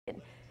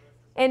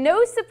And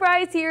no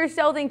surprise here,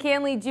 Sheldon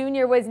Canley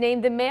Jr. was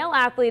named the Male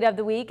Athlete of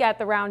the Week at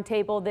the round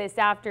table this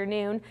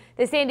afternoon.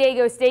 The San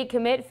Diego State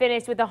commit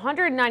finished with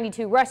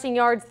 192 rushing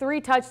yards,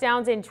 3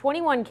 touchdowns, and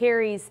 21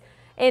 carries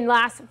in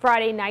last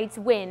Friday night's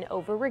win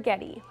over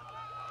Rigetti.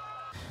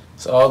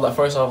 So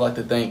first I'd like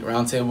to thank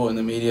Roundtable and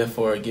the media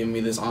for giving me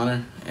this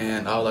honor,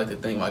 and I would like to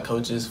thank my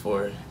coaches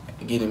for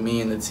getting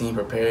me and the team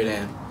prepared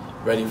and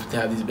ready to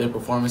have these big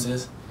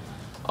performances.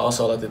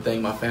 Also, I'd like to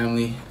thank my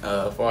family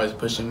for always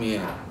pushing me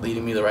and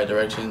leading me the right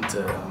direction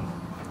to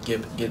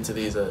get to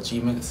these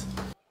achievements.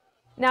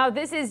 Now,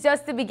 this is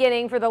just the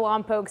beginning for the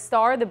Lompoc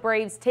Star. The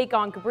Braves take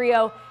on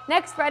Cabrillo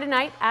next Friday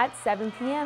night at 7 p.m.